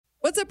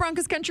What's up,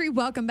 Broncos country?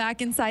 Welcome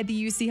back inside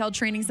the UC Health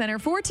Training Center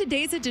for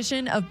today's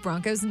edition of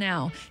Broncos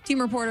Now. Team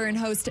reporter and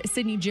host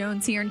Sydney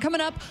Jones here. And coming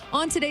up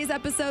on today's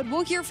episode,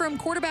 we'll hear from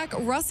quarterback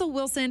Russell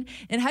Wilson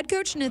and head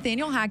coach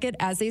Nathaniel Hackett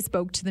as they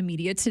spoke to the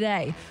media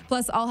today.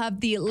 Plus, I'll have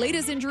the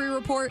latest injury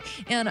report,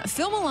 and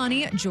Phil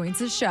Milani joins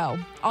the show.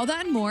 All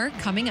that and more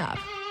coming up.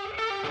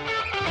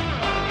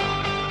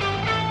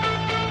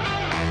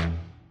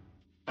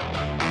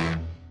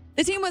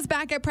 The team was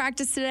back at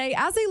practice today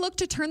as they look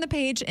to turn the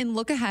page and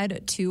look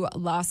ahead to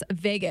Las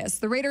Vegas.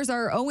 The Raiders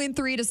are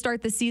 0-3 to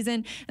start the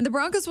season, and the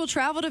Broncos will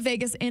travel to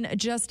Vegas in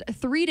just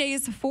 3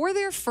 days for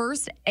their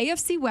first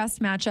AFC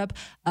West matchup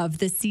of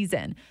the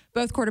season.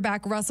 Both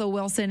quarterback Russell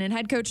Wilson and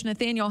head coach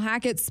Nathaniel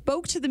Hackett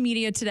spoke to the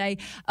media today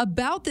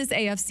about this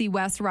AFC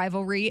West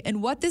rivalry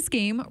and what this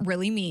game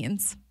really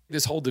means.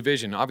 This whole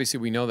division,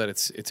 obviously we know that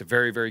it's a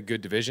very, very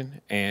good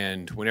division,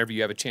 and whenever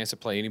you have a chance to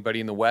play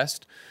anybody in the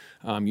West,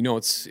 you know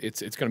it's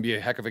going to be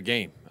a heck of a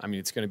game. I mean,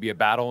 it's going to be a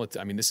battle.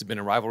 This has been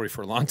a rivalry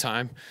for a long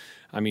time.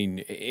 I mean,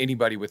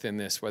 anybody within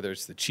this, whether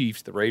it's the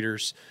Chiefs, the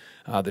Raiders,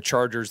 the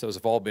Chargers, those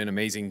have all been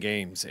amazing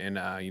games. And,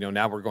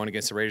 now we're going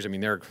against the Raiders. I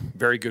mean, they're a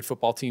very good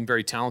football team,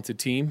 very talented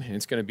team, and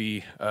it's going to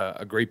be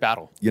a great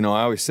battle. You know,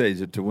 I always say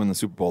to win the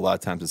Super Bowl, a lot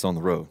of times it's on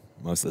the road,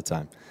 most of the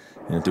time.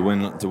 You know,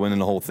 to win in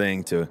the whole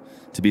thing, to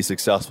be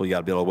successful, you got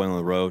to be able to win on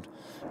the road.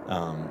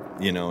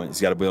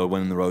 He's got to be able to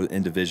win on the road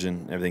in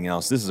division, everything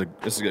else. This is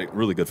a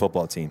really good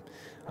football team.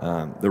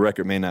 The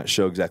record may not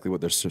show exactly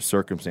what their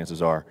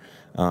circumstances are,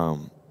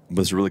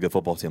 but it's a really good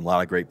football team. A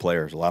lot of great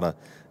players, a lot of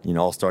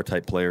all-star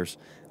type players.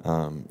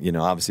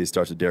 Obviously it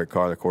starts with Derek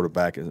Carr, the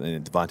quarterback,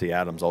 and Devontae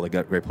Adams. All the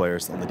great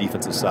players on the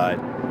defensive side.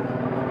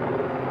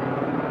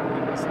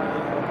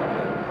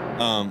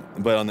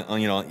 But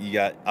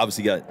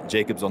you got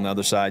Jacobs on the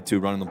other side too,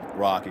 running the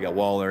rock. You got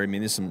Waller. I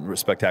mean, there's some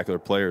spectacular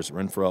players.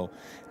 Renfro.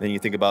 Then you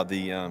think about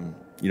the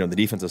the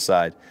defensive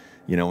side.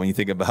 When you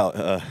think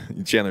about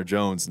Chandler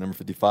Jones, number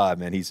 55,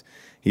 man, he's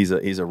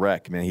a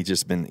wreck, man.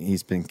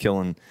 He's been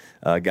killing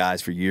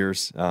guys for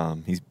years.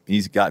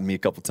 He's gotten me a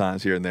couple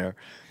times here and there.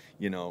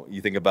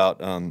 You think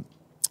about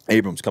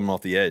Abrams coming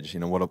off the edge.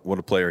 What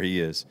a player he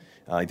is.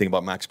 You think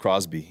about Max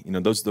Crosby.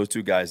 Those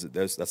two guys.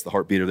 That's the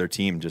heartbeat of their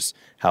team. Just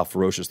how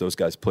ferocious those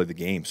guys play the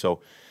game.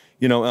 So,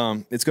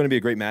 it's going to be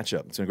a great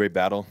matchup. It's a great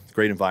battle.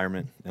 Great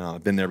environment.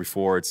 I've been there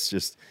before. It's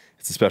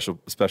a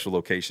special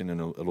location, and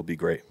it'll be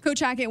great.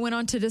 Coach Hackett went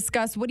on to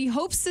discuss what he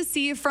hopes to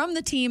see from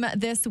the team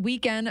this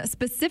weekend,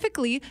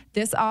 specifically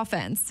this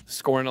offense.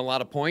 Scoring a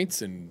lot of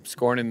points and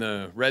scoring in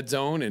the red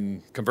zone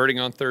and converting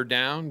on third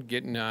down,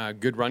 getting a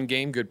good run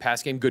game, good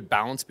pass game, good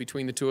balance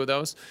between the two of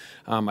those.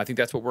 I think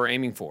that's what we're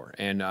aiming for.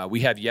 And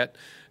we have yet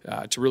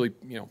to really,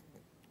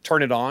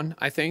 turn it on,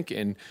 I think.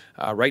 And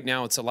right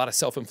now it's a lot of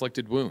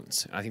self-inflicted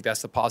wounds. I think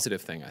that's the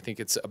positive thing. I think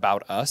it's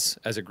about us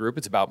as a group.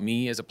 It's about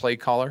me as a play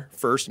caller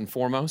first and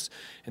foremost,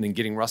 and then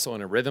getting Russell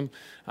in a rhythm,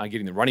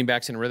 getting the running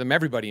backs in a rhythm,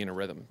 everybody in a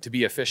rhythm to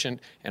be efficient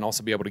and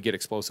also be able to get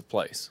explosive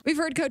plays. We've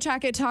heard Coach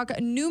Hackett talk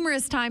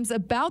numerous times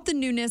about the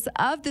newness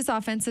of this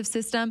offensive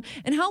system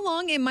and how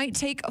long it might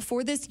take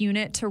for this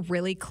unit to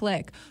really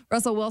click.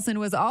 Russell Wilson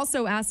was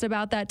also asked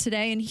about that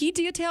today, and he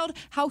detailed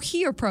how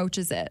he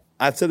approaches it.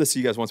 I've said this to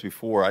you guys once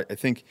before. I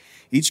think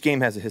each game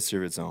has a history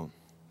of its own.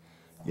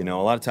 A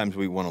lot of times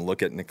we want to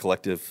look at the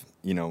collective,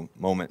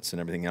 moments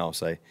and everything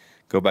else. I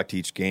go back to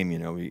each game.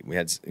 We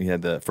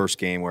had the first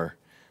game where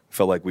we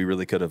felt like we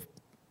really could have,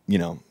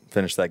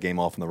 finished that game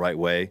off in the right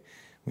way.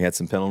 We had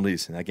some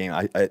penalties in that game.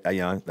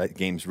 That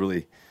game's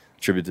really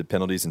attributed to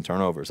penalties and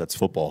turnovers. That's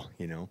football.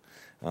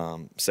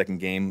 Second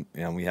game,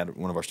 we had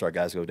one of our star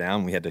guys go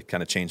down. We had to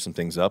kind of change some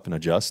things up and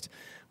adjust.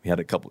 We had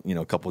a couple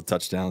of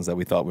touchdowns that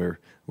we thought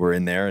were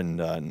in there and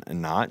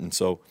not. And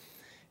so,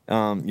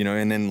 and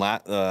then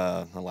not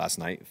last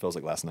night, it feels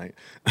like last night,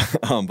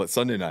 but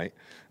Sunday night,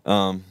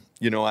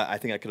 I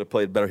think I could have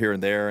played better here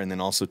and there. And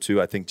then also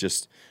too, I think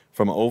just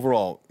from an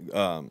overall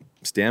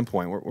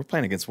standpoint, we're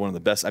playing against one of the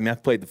best. I mean,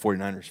 I've played the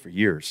 49ers for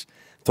years.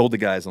 Told the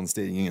guys on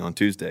stage on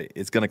Tuesday,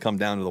 it's going to come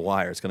down to the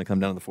wire. It's going to come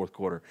down to the fourth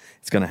quarter.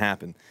 It's going to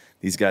happen.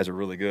 These guys are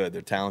really good.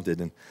 They're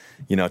talented, and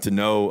to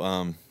know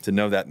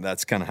that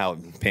that's kind of how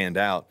it panned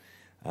out.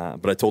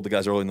 But I told the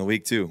guys early in the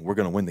week too, we're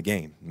going to win the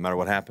game no matter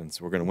what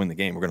happens. We're going to win the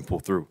game. We're going to pull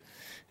through,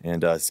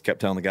 and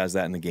kept telling the guys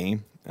that in the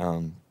game.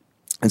 And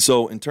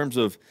so in terms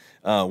of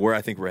where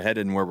I think we're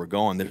headed and where we're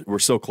going, we're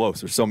so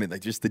close. There's so many,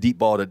 like just the deep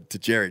ball to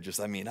Jerry.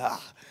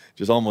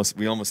 We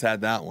almost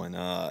had that one.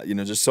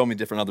 Just so many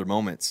different other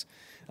moments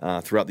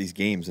throughout these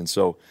games. And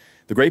so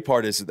the great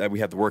part is that we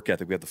have the work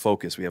ethic, we have the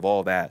focus, we have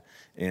all that.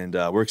 And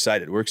we're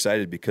excited. We're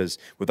excited because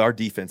with our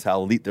defense,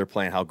 how elite they're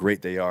playing, how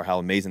great they are, how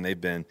amazing they've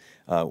been.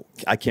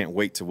 I can't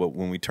wait to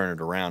when we turn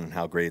it around and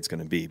how great it's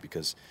going to be,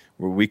 because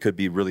we could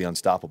be really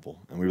unstoppable,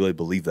 and we really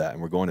believe that,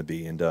 and we're going to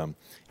be. And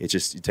it's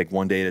just you take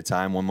one day at a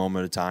time, one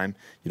moment at a time.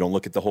 You don't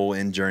look at the whole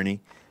end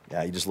journey.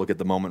 Yeah, you just look at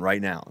the moment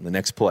right now, the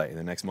next play,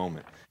 the next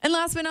moment. And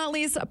last but not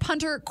least,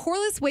 punter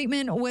Corliss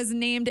Waitman was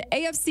named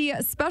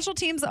AFC Special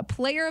Teams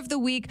Player of the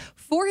Week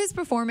for his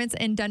performance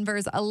in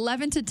Denver's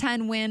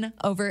 11-10 win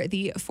over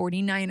the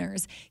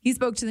 49ers. He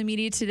spoke to the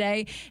media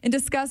today and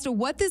discussed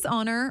what this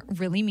honor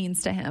really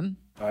means to him.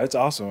 It's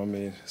awesome. I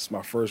mean, it's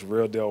my first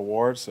real deal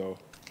award, so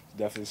it's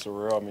definitely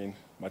surreal. I mean,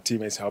 my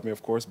teammates helped me,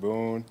 of course,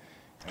 Boone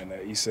and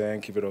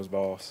Isan keeping those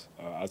balls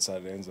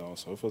outside the end zone,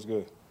 so it feels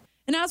good.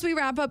 And as we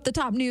wrap up the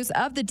top news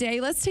of the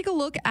day, let's take a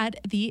look at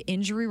the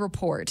injury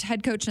report.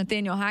 Head coach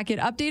Nathaniel Hackett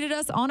updated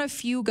us on a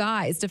few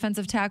guys.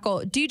 Defensive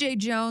tackle DJ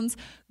Jones,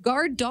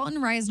 guard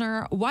Dalton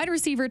Reisner, wide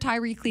receiver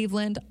Tyree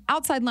Cleveland,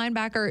 outside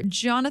linebacker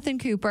Jonathan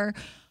Cooper,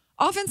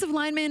 offensive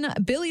lineman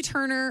Billy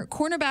Turner,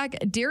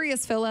 cornerback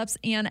Darius Phillips,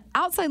 and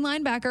outside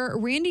linebacker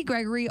Randy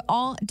Gregory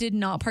all did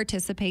not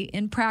participate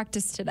in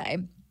practice today.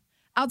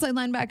 Outside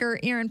linebacker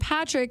Aaron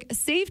Patrick,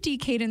 safety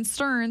Caden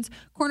Stearns,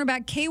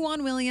 cornerback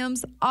K'Wan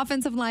Williams,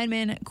 offensive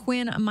lineman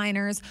Quinn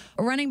Miners,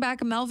 running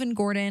back Melvin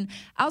Gordon,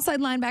 outside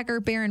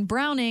linebacker Baron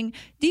Browning,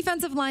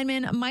 defensive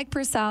lineman Mike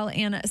Purcell,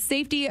 and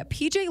safety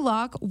PJ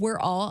Locke were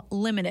all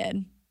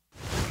limited.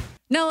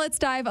 Now let's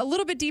dive a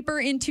little bit deeper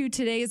into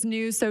today's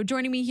news. So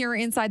joining me here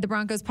inside the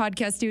Broncos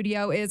podcast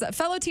studio is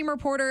fellow team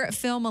reporter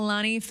Phil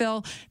Milani.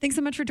 Phil, thanks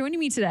so much for joining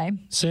me today.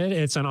 Sid,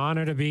 it's an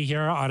honor to be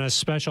here on a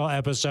special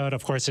episode.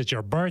 Of course, it's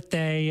your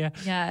birthday.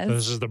 Yes.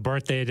 This is the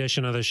birthday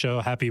edition of the show.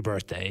 Happy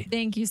birthday.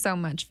 Thank you so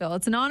much, Phil.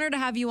 It's an honor to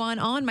have you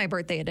on my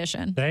birthday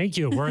edition. Thank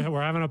you.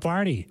 We're having a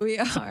party. We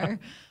are.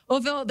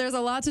 Well, Phil, there's a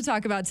lot to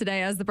talk about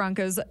today as the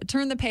Broncos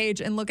turn the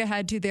page and look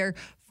ahead to their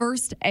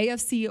first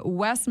AFC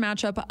West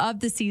matchup of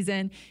the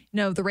season.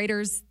 No, the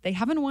Raiders, they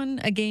haven't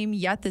won a game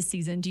yet this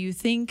season. Do you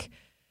think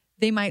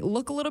they might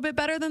look a little bit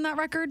better than that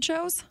record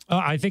shows?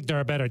 I think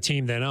they're a better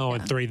team than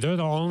 0-3. They're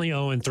the only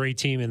 0-3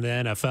 team in the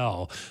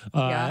NFL.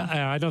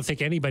 I don't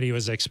think anybody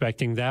was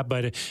expecting that,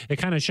 but it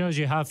kind of shows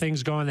you how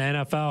things go in the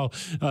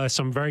NFL.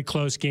 Some very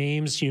close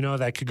games,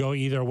 that could go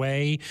either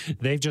way.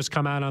 They've just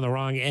come out on the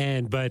wrong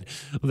end, but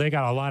they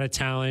got a lot of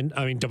talent.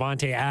 I mean,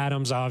 Davante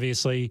Adams,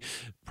 obviously,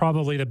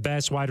 probably the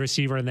best wide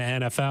receiver in the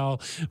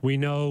NFL. We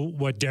know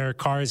what Derek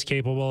Carr is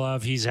capable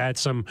of. He's had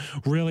some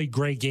really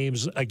great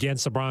games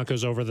against the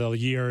Broncos over the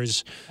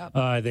years.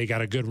 They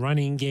got a good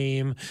running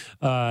game.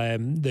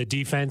 The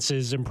defense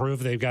is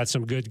improved. They've got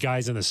some good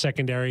guys in the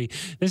secondary.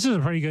 This is a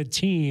pretty good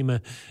team,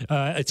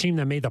 a team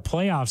that made the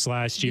playoffs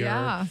last year.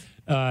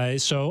 Yeah.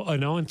 So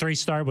an 0-3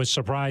 start was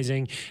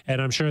surprising,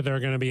 and I'm sure they're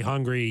going to be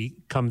hungry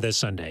come this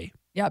Sunday.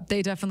 Yep,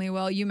 they definitely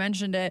will. You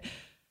mentioned it.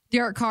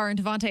 Derek Carr and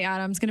Davante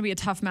Adams, going to be a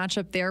tough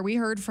matchup there. We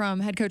heard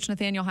from head coach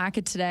Nathaniel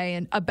Hackett today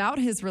and about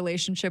his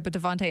relationship with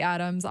Davante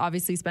Adams,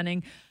 obviously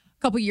spending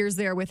a couple years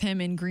there with him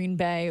in Green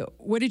Bay.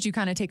 What did you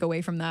kind of take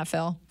away from that,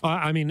 Phil?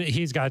 I mean,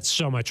 he's got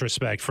so much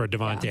respect for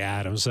Davante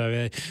Adams.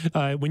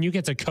 When you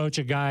get to coach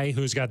a guy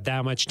who's got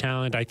that much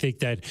talent, I think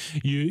that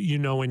you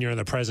know when you're in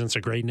the presence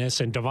of greatness.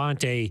 And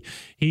Davante,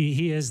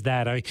 he is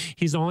that.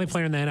 He's the only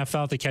player in the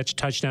NFL to catch a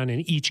touchdown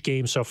in each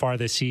game so far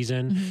this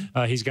season.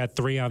 He's got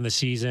 3 on the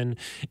season.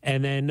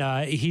 And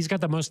then he's got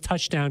the most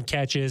touchdown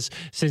catches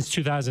since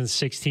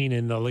 2016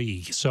 in the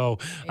league. So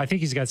I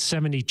think he's got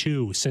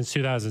 72 since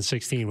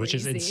 2016, which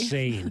is insane.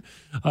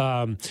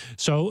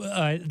 So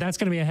that's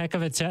going to be a heck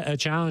of a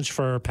challenge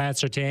for Pat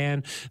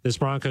Surtain, this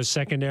Broncos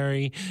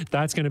secondary.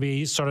 That's going to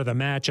be sort of the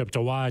matchup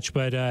to watch.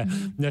 But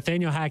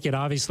Nathaniel Hackett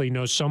obviously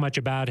knows so much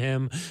about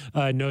him,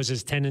 knows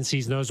his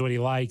tendencies, knows what he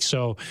likes.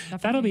 So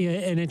that'll be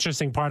an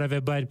interesting part of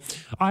it. But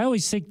I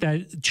always think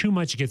that too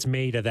much gets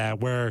made of that,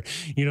 where,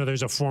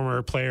 there's a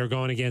former player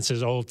going against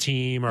his old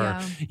team, or,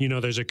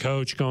 there's a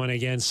coach going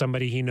against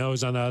somebody he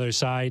knows on the other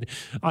side.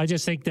 I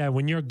just think that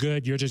when you're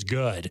good, you're just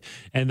good.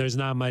 And there's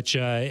not much,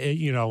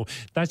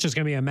 that's just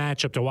going to be a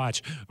matchup to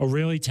watch. A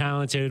really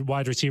talented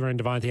wide receiver in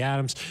Davante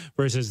Adams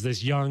versus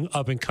this young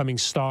up-and-coming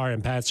star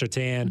in Pat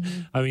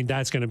Surtain. I mean,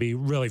 that's going to be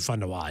really fun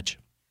to watch.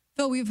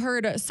 Phil, we've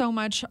heard so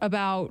much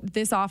about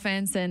this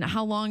offense and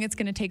how long it's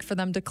going to take for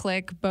them to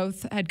click.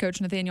 Both head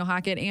coach Nathaniel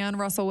Hackett and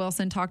Russell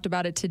Wilson talked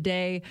about it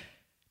today.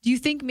 Do you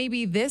think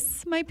maybe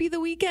this might be the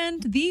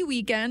weekend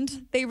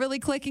they really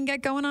click and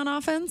get going on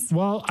offense?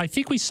 Well, I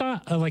think we saw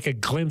a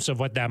glimpse of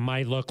what that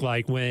might look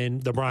like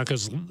when the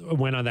Broncos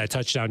went on that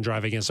touchdown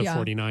drive against the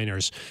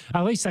 49ers.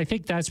 At least I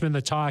think that's been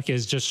the talk,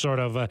 is just sort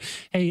of,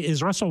 hey,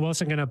 is Russell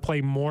Wilson going to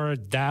play more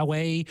that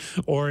way,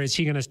 or is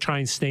he going to try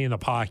and stay in the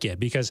pocket?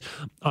 Because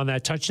on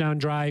that touchdown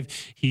drive,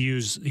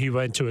 he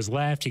went to his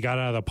left, he got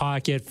out of the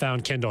pocket,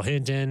 found Kendall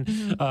Hinton.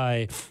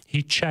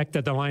 He checked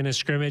at the line of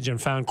scrimmage and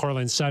found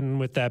Cortland Sutton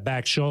with that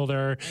back shoulder.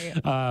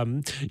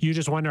 You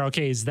just wonder,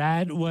 okay, is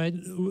that what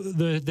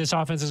this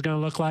offense is going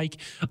to look like?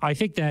 I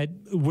think that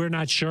we're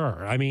not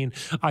sure. I mean,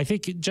 I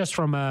think just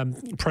from a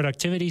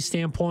productivity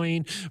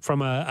standpoint,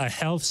 from a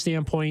health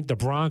standpoint, the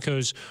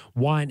Broncos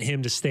want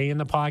him to stay in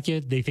the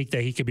pocket. They think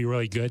that he could be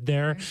really good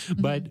there.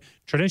 But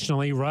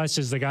traditionally, Russ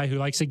is the guy who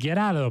likes to get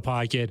out of the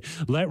pocket,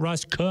 let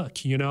Russ cook,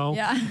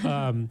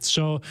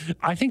 so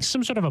I think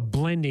some sort of a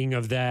blending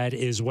of that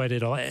is what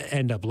it'll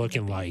end up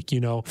looking like.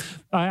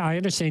 I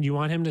understand you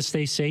want him to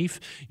stay safe.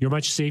 You're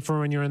much safer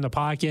when you're in the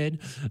pocket.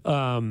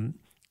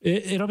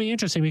 It'll be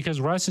interesting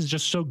because Russ is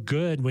just so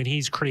good when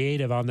he's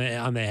creative on the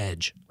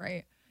edge.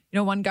 Right. You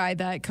know, one guy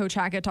that Coach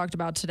Hackett talked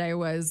about today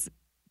was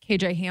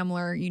KJ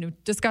Hamler. You know,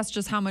 discussed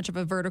just how much of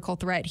a vertical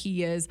threat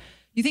he is.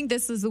 You think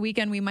this is the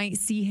weekend we might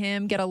see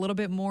him get a little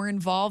bit more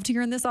involved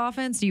here in this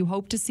offense? Do you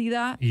hope to see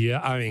that? Yeah,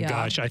 I mean,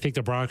 gosh, I think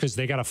the Broncos,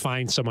 they got to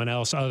find someone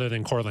else other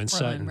than Courtland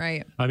Sutton.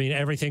 Right. I mean,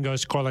 everything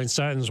goes Courtland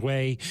Sutton's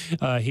way.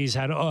 He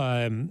had,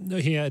 I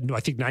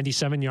think,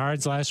 97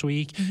 yards last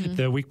week. Mm-hmm.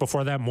 The week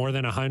before that, more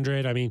than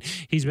 100. I mean,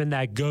 he's been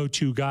that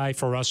go-to guy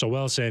for Russell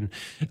Wilson.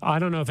 I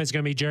don't know if it's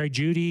going to be Jerry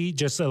Jeudy,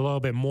 just a little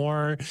bit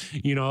more.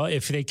 You know,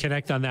 if they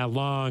connect on that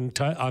long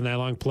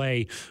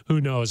play, who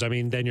knows? I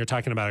mean, then you're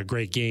talking about a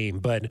great game.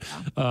 But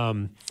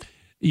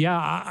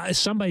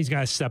somebody's got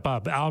to step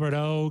up. Albert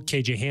O,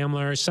 KJ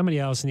Hamler, somebody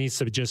else needs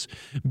to just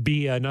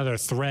be another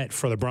threat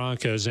for the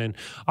Broncos. And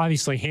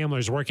obviously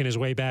Hamler's working his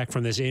way back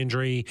from this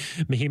injury.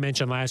 He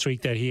mentioned last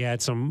week that he had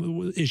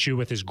some issue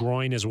with his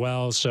groin as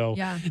well. So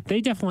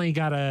they definitely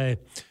got to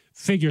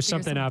figure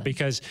something out,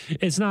 because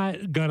it's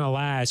not going to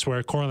last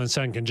where Courtland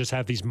Sutton can just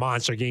have these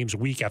monster games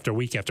week after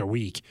week after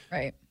week.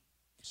 Right.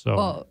 So,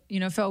 well,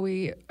 you know, Phil,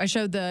 I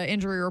showed the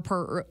injury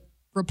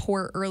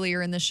report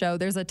earlier in the show.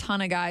 There's a ton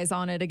of guys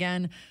on it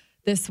again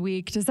this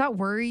week. Does that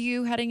worry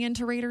you heading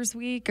into Raiders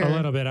week? Or? A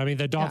little bit. I mean,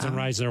 the Dalton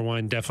Reisner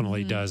one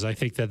definitely does. I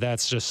think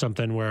that's just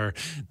something where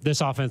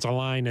this offensive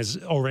line is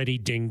already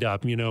dinged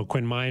up. You know,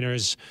 Quinn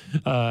Miners,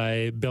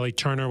 Billy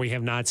Turner, we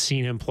have not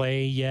seen him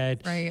play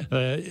yet. Right.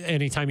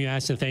 Anytime you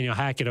ask Nathaniel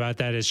Hackett about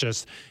that, it's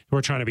just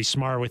we're trying to be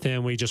smart with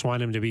him. We just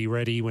want him to be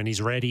ready when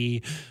he's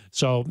ready.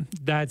 So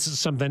that's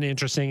something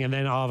interesting. And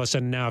then all of a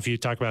sudden now, if you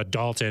talk about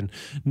Dalton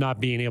not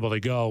being able to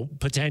go,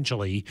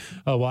 potentially,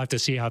 we'll have to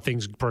see how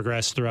things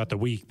progress throughout the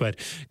week. But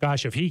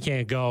gosh, if he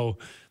can't go,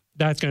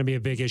 that's going to be a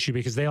big issue,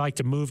 because they like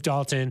to move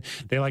Dalton.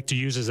 They like to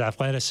use his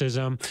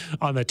athleticism.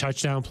 On the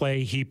touchdown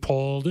play, he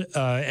pulled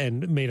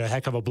and made a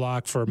heck of a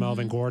block for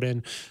Melvin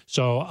Gordon.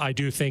 So I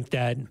do think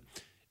that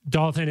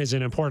Dalton is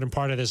an important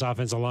part of this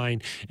offensive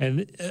line,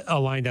 and a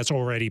line that's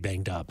already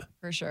banged up.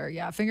 For sure.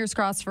 Yeah. Fingers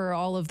crossed for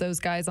all of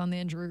those guys on the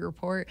injury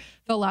report.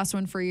 The last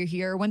one for you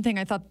here. One thing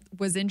I thought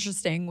was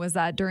interesting was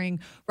that during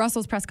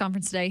Russell's press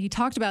conference today, he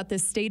talked about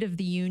this State of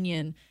the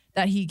Union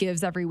that he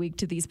gives every week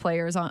to these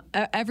players. On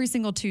every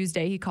single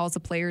Tuesday, he calls the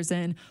players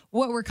in.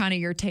 What were kind of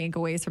your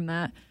takeaways from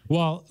that?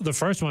 Well, the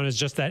first one is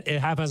just that it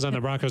happens on the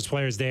Broncos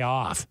players' day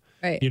off.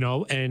 Right. You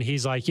know, and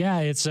he's like, yeah,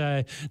 it's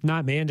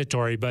not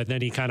mandatory, but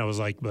then he kind of was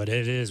like, but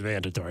it is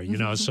mandatory, you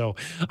know. So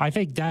I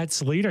think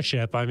that's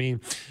leadership. I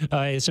mean,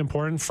 it's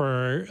important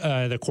for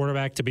the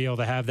quarterback to be able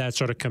to have that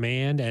sort of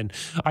command. And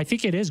I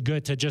think it is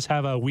good to just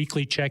have a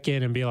weekly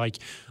check-in and be like,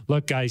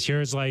 look, guys,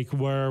 here's like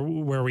where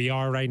we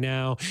are right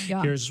now.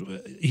 Yeah.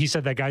 He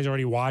said that guys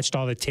already watched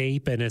all the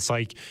tape, and it's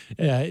like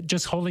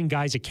just holding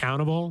guys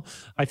accountable.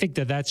 I think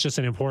that's just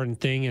an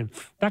important thing. And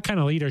that kind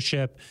of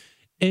leadership,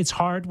 it's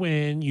hard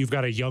when you've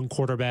got a young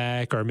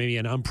quarterback or maybe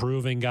an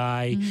unproven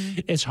guy.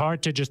 It's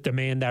hard to just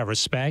demand that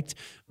respect.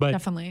 But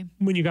definitely,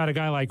 when you got a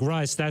guy like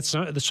Russ, that's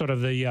the sort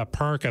of the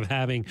perk of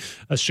having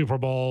a Super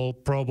Bowl,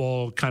 Pro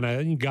Bowl kind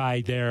of guy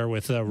there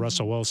with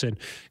Russell Wilson.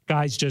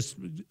 Guys just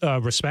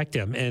respect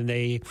him, and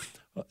they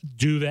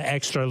do the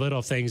extra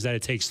little things that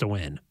it takes to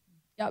win.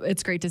 Yeah,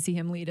 it's great to see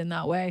him lead in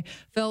that way.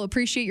 Phil,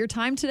 appreciate your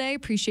time today.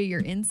 Appreciate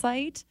your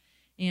insight.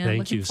 And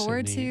looking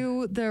forward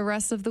to the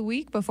rest of the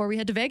week before we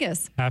head to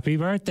Vegas. Happy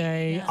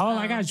birthday. Yeah. Oh,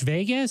 my gosh,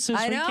 Vegas this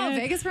weekend? I know,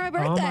 Vegas for my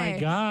birthday. Oh, my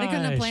gosh. They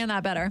couldn't have planned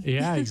that better.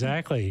 Yeah,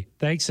 exactly.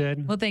 Thanks,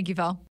 Sid. Well, thank you,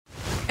 Phil.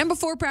 And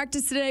before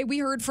practice today, we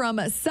heard from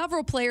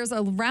several players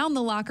around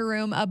the locker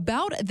room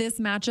about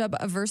this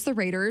matchup versus the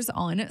Raiders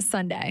on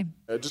Sunday.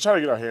 Just try to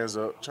get our hands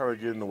up, try to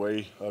get in the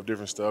way of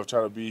different stuff,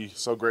 try to be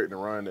so great in the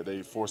run that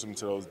they force them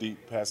into those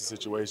deep passing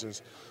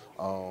situations.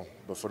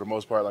 But for the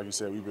most part, like you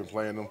said, we've been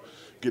playing them,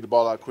 get the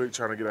ball out quick,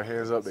 trying to get our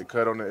hands up. They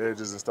cut on the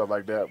edges and stuff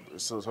like that.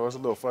 So it's a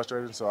little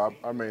frustrating. So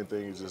our main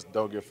thing is just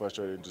don't get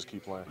frustrated and just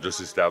keep playing.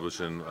 Just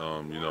establishing,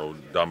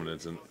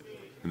 dominance in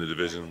the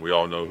division. We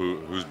all know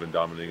who's been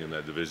dominating in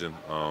that division.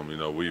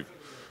 We've,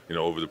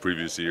 over the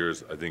previous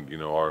years, I think,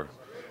 our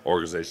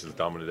organization has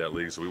dominated that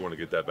league, so we want to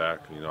get that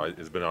back.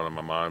 It's been on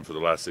my mind for the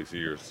last 6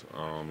 years.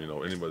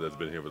 Anybody that's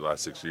been here for the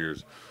last 6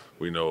 years,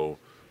 we know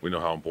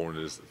how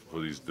important it is for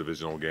these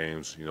divisional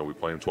games. We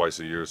play them twice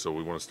a year, so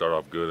we want to start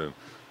off good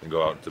and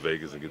go out to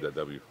Vegas and get that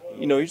W.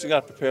 You just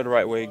got to prepare the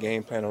right way,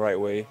 game plan the right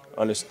way,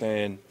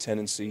 understand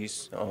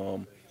tendencies,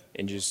 and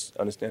just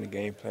understand the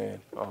game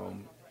plan,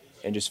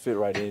 and just fit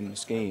right in the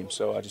scheme.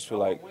 So I just feel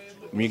like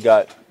when you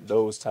got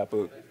those type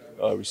of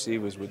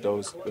receivers with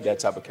that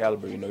type of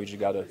caliber, you just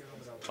got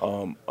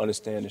to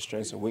understand the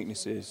strengths and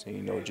weaknesses,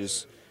 and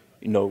just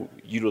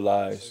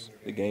utilize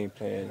the game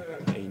plan,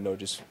 and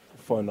just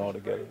fun all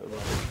together.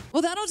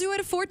 Well, that'll do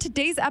it for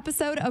today's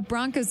episode of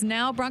Broncos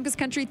Now. Broncos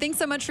Country, thanks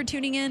so much for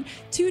tuning in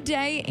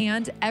today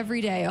and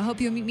every day. I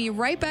hope you'll meet me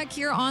right back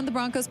here on the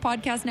Broncos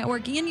Podcast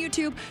Network and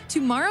YouTube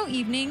tomorrow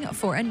evening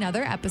for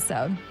another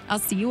episode. I'll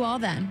see you all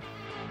then.